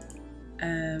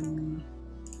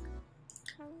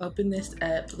open this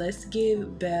up. Let's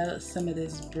give Belle some of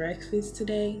this breakfast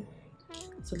today.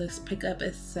 So let's pick up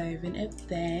a serving of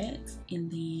that. And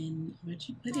then, where'd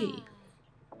you put it?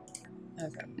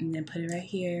 Okay, and then put it right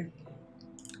here.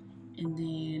 And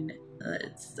then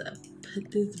let's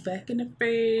put this back in the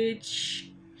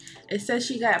fridge. It says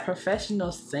she got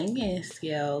professional singing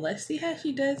skill. Let's see how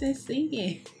she does in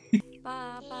singing.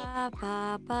 Ba ba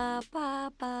ba ba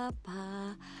ba ba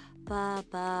ba ba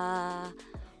ba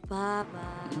ba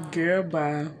ba. Girl,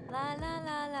 bye. La la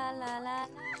la la la la.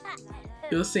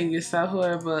 Your singing so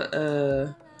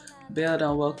horrible. Belle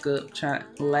done woke up trying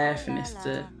laughing and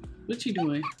stuff. What you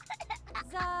doing?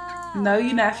 No,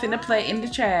 you're not finna play in the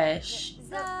trash.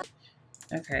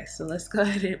 Okay, so let's go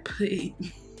ahead and put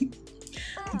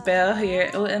Belle here.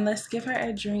 Oh, and let's give her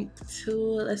a drink too.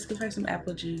 Let's give her some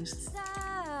apple juice.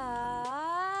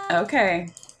 Okay,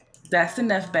 that's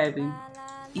enough, baby.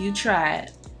 You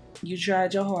tried. You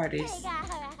tried your hardest.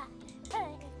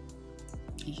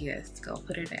 Yes, go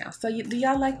put her down. So, do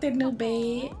y'all like their new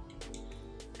bed?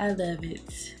 I love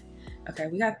it. Okay,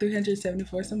 we got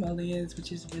 374 simoleons,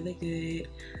 which is really good.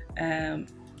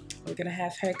 We're gonna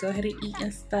have her go ahead and eat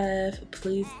and stuff.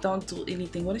 Please don't do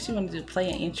anything. What does she want to do? Play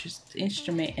an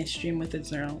instrument and stream with a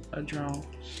drone.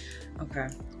 Okay.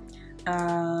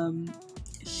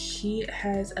 She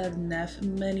has enough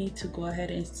money to go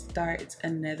ahead and start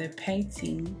another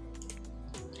painting.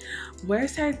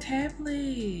 Where's her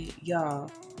tablet,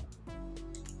 y'all?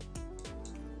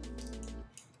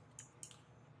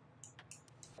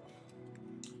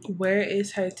 Where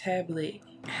is her tablet?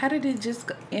 How did it just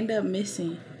end up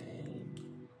missing?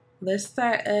 Let's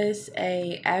start us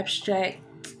a abstract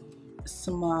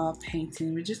small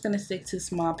painting. We're just gonna stick to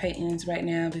small paintings right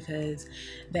now because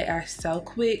they are so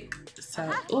quick.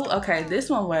 So, oh, okay, this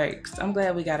one works. I'm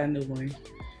glad we got a new one.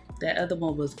 That other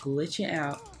one was glitching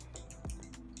out.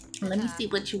 Let me see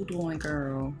what you doing,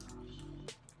 girl.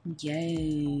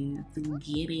 Yes,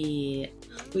 get it.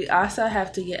 We also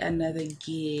have to get another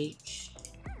gig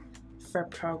for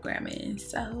programming,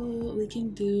 so we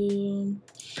can do.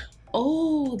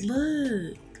 Oh,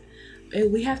 look.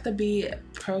 We have to be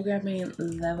programming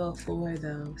level 4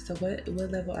 though. So what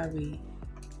level are we?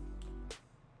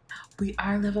 We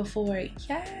are level 4.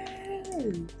 Yes.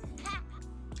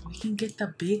 We can get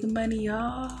the big money,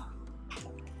 y'all.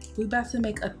 We about to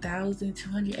make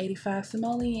 1,285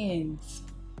 simoleons.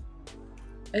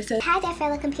 It says, hi there,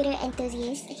 fellow computer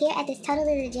enthusiasts. Here at this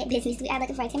totally legit business, we are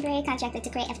looking for a temporary contractor to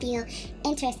create a few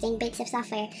interesting bits of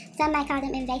software. Some might call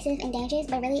them invasive and dangerous,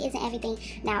 but really isn't everything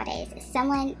nowadays.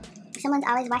 Someone's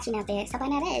always watching out there, so why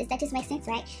not us? That just makes sense,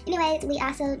 right? Anyways, we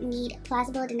also need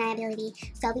plausible deniability,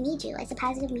 so we need you. It's a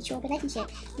positive mutual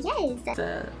relationship. Yes.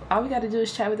 So all we gotta do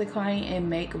is chat with the client and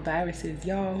make viruses,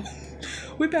 y'all.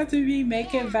 We're about to be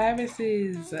making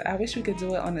viruses. I wish we could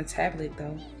do it on a tablet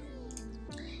though.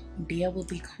 That would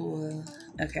be cool.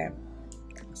 Okay,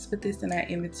 let's put this in our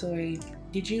inventory.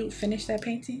 Did you finish that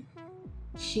painting?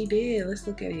 She did. Let's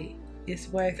look at it. It's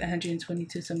worth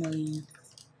 122 simoleons.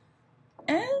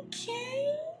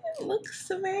 Okay, looks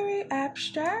very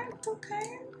abstract.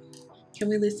 Okay, can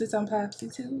we list this on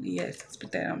Plopsy too? Yes, let's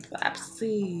put that on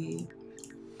Plopsy.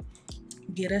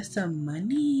 Get us some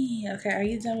money. Okay, are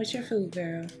you done with your food,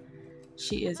 girl?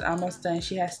 She is almost done.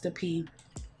 She has to pee.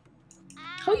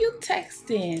 Who you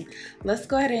texting? Let's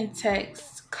go ahead and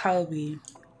text Kobe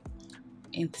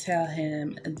and tell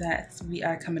him that we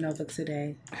are coming over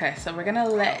today. Okay, so we're gonna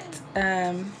let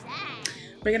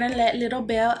little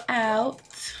Belle out.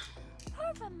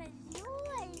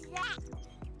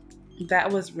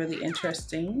 That was really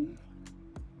interesting.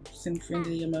 Some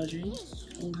friendly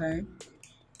emojis. Okay.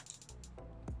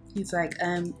 He's like,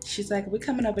 she's like, we're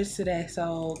coming over today,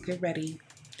 so get ready.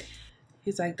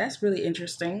 He's like, that's really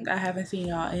interesting. I haven't seen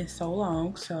y'all in so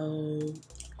long, so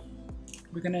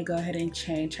we're gonna go ahead and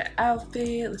change her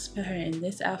outfit. Let's put her in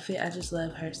this outfit. I just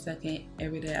love her second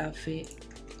everyday outfit.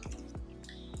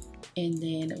 And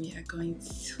then we are going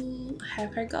to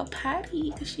have her go potty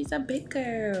because she's a big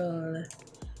girl.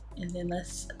 And then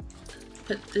let's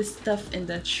put this stuff in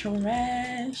the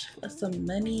trash for some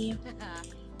money.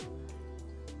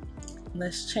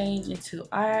 Let's change into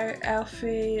our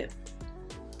outfit.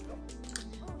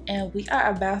 And we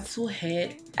are about to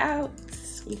head out.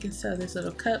 We can sell this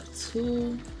little cup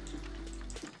too.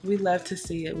 We love to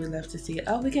see it. We love to see it.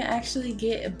 Oh, we can actually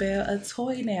get Belle a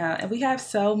toy now. And we have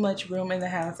so much room in the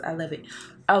house. I love it.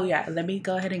 Oh yeah, let me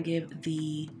go ahead and give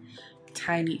the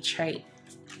tiny trait.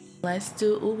 Let's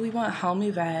do, ooh, we want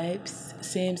homey vibes.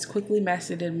 Sims quickly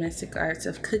master the domestic arts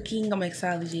of cooking,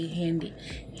 mixology,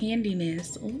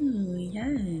 handiness. Ooh,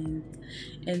 yes.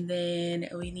 And then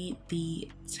we need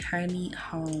the tiny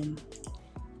home.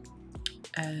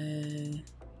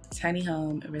 Tiny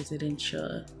home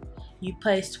residential. You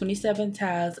place 27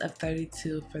 tiles of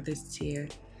 32 for this tier.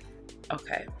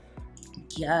 Okay.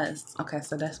 Yes. Okay,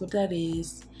 so that's what that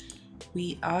is.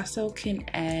 We also can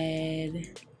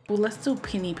add, well, let's do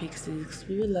penny pixies.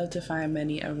 We would love to find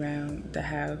money around the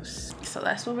house. So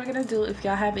that's what we're gonna do. If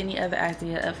y'all have any other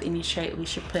idea of any trait we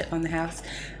should put on the house,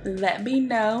 let me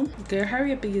know. Girl,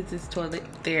 hurry up and use this toilet.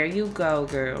 There you go,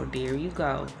 girl. There you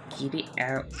go. Get it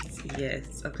out.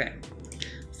 Yes. Okay.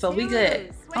 So we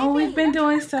good. Oh, we've been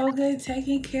doing so good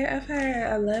taking care of her.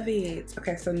 I love it.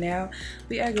 Okay, so now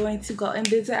we are going to go and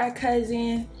visit our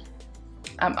cousin.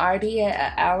 I'm already at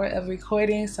an hour of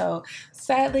recording, so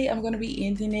sadly I'm going to be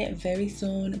ending it very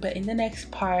soon. But in the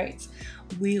next part,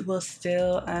 we will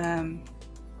still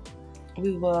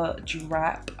we will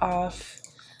drop off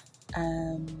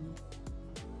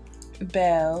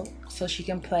Belle so she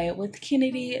can play with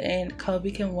Kennedy and Kobe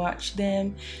can watch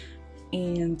them,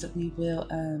 and we will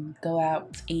go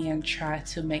out and try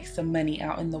to make some money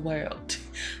out in the world.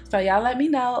 So y'all let me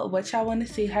know what y'all want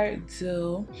to see her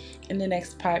do in the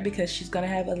next part, because she's gonna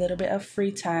have a little bit of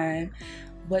free time.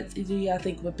 What do y'all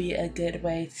think would be a good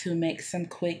way to make some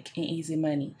quick and easy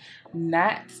money?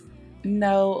 Not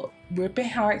no ripping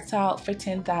hearts out for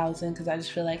 10,000, because I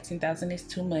just feel like 10,000 is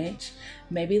too much.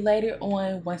 Maybe later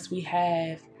on, once we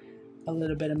have a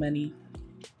little bit of money,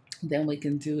 then we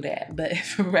can do that. But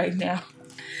for right now,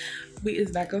 we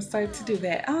is not gonna start to do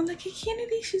that. Oh, look at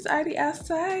Kennedy, she's already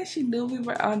outside. She knew we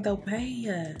were on the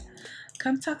way.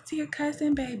 Come talk to your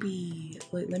cousin, baby.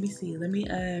 Wait, let me see. Let me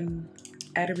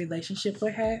add a relationship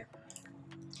with her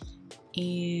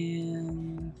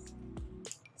and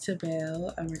to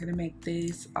Belle, and we're gonna make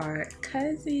this our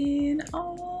cousin.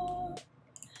 Oh,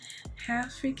 how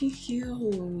freaking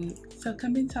cute. So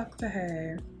come and talk to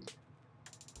her.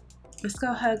 Let's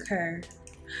go hug her.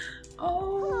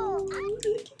 Oh, look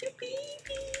at the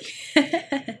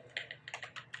baby.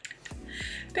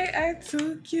 They are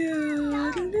too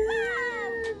cute.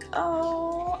 Look.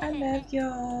 Oh, I love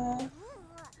y'all.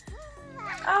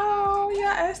 Oh, y'all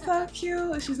are so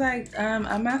cute. She's like,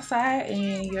 I'm outside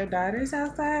and your daughter's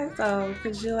outside, so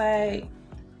could you like,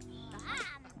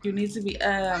 you need to be,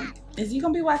 is you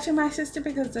gonna be watching my sister?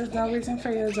 Because there's no reason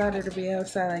for your daughter to be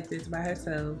outside like this by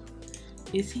herself.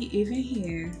 Is he even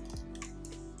here?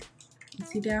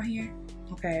 Is he down here?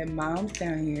 Okay, mom's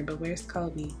down here, but where's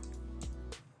Kobe?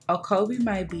 Oh, Kobe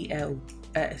might be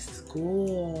at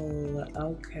school.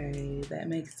 Okay, that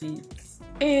makes sense.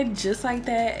 And just like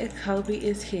that, Kobe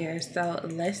is here. So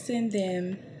let's send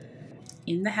them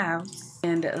in the house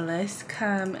and let's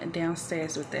come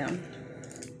downstairs with them.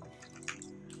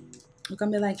 We're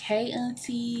gonna be like, hey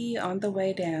auntie, on the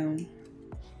way down.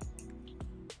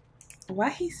 Why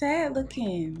he sad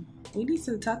looking? We need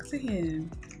to talk to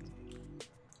him.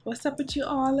 What's up with you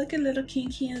all? Look at little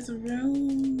Kinky's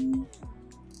room.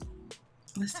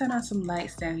 Let's turn on some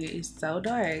lights down here. It's so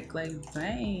dark. Like,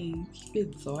 dang. Keep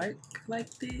it dark like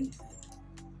this.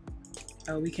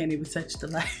 Oh, we can't even touch the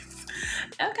lights.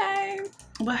 Okay.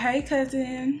 Well, hey,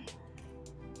 cousin.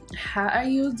 How are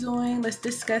you doing? Let's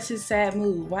discuss his sad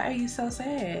mood. Why are you so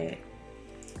sad?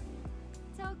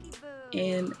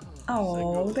 And,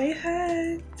 oh, they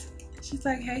hugged. She's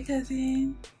like, hey,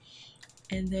 cousin.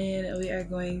 And then we are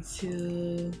going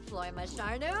to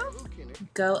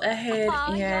go ahead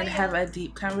and have a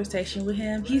deep conversation with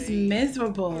him. He's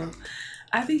miserable.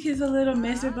 I think he's a little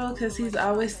miserable because he's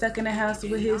always stuck in the house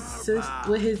with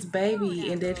his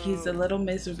baby, and then he's a little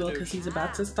miserable because he's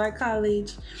about to start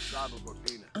college.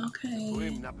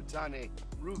 Okay.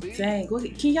 Dang,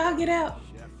 can y'all get out?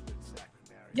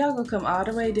 Y'all gonna come all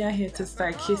the way down here to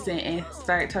start kissing and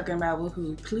start talking about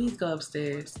woohoo. Please go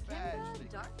upstairs.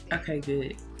 Okay,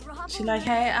 good. She like,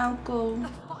 hey, uncle.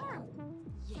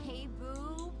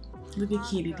 Look at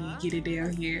Kennedy, get it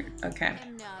down here. Okay.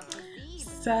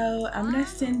 So I'm gonna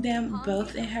send them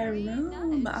both in her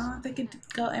room. Oh, they could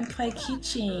go and play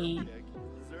kitchen.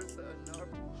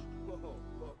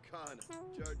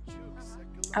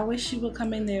 I wish she would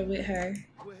come in there with her.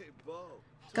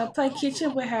 Go play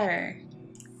kitchen with her.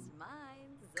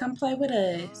 Come play with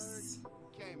us.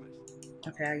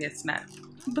 Okay, I guess not.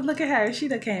 But look at her. She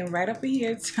done came right up in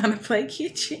here trying to play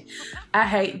kitchen. I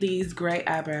hate these gray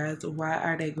eyebrows. Why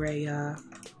are they gray, y'all?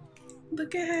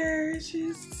 Look at her.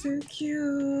 She's so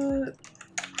cute.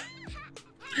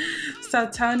 So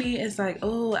Tony is like,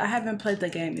 oh, I haven't played the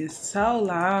game in so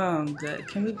long.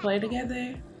 Can we play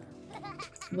together?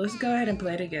 Let's go ahead and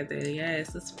play together.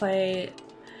 Yes, let's play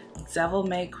Devil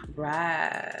May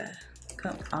Cry.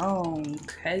 Come on,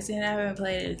 cousin. I haven't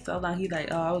played it in so long. He's like,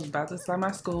 oh, I was about to start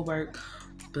my schoolwork,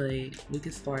 but we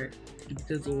can start. We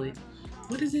can do it.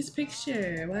 What is this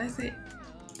picture? Why is it?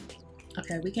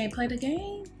 Okay, we can't play the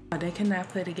game? Oh, they cannot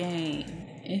play the game.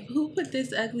 And who put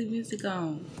this ugly music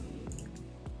on?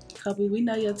 Kobe, we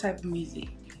know your type of music.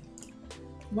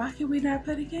 Why can we not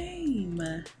play the game?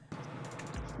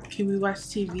 Can we watch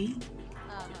TV?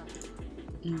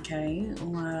 Okay,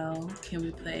 well, can we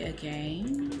play a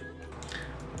game?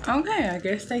 Okay, I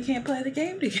guess they can't play the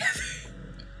game together.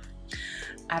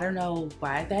 I don't know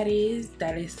why that is.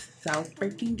 That is so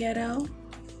freaking ghetto.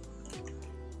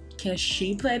 Can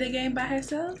she play the game by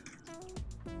herself?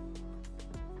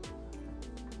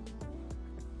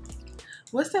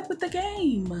 What's up with the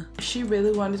game? She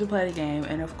really wanted to play the game,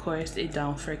 and of course it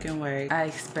don't freaking work. I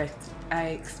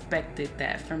expected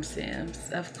that from Sims.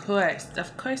 Of course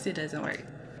it doesn't work.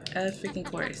 Freaking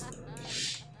course.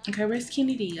 Okay, where's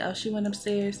Kennedy? Oh, she went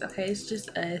upstairs. Okay, it's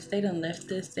just us. They done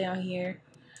left us down here.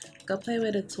 Go play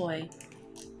with a toy.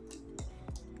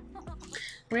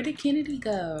 Where did Kennedy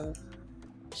go?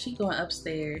 She going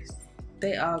upstairs.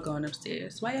 They all going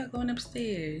upstairs. Why y'all going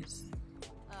upstairs?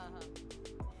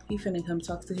 He finna come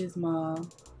talk to his mom.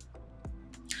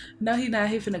 No, he not.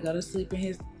 He finna go to sleep in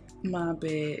his mom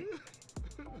bed.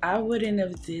 I wouldn't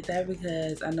have did that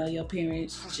because I know your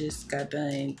parents just got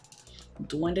done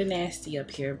doing the nasty up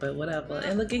here, but whatever.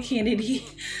 And look at Kennedy.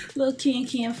 Little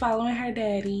Ken following her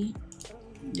daddy.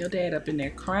 Your dad up in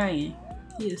there crying.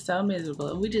 He is so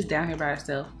miserable. We just down here by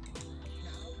ourselves.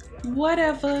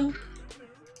 Whatever.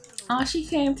 Oh, she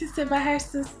came to sit by her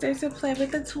sister to play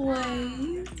with the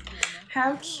toys.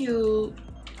 How cute.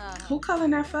 Who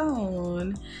calling our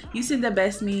phone? You see the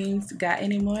best memes got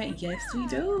any more? Yes, we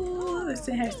do. Let's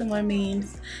send her some more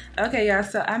memes. Okay, y'all.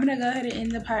 So I'm going to go ahead and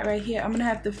end the part right here. I'm going to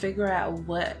have to figure out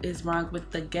what is wrong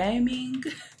with the gaming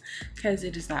because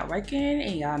it is not working.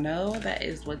 And y'all know that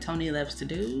is what Tony loves to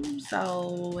do.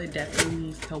 So it definitely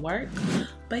needs to work.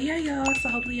 But yeah, y'all. So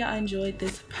hopefully y'all enjoyed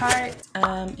this part.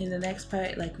 In the next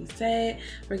part, like we said,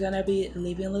 we're going to be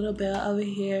leaving little Belle over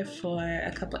here for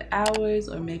a couple hours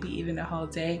or maybe even a whole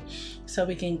day, so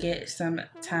we can get some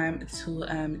time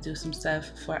to do some stuff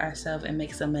for ourselves and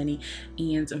make some money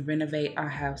and renovate our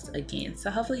house again. So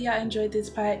hopefully y'all enjoyed this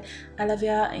part. I love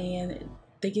y'all and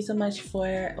thank you so much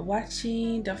for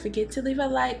watching. Don't forget to leave a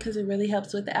like because it really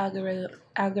helps with the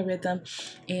algorithm,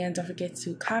 and don't forget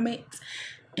to comment.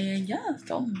 And yeah,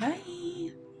 so bye.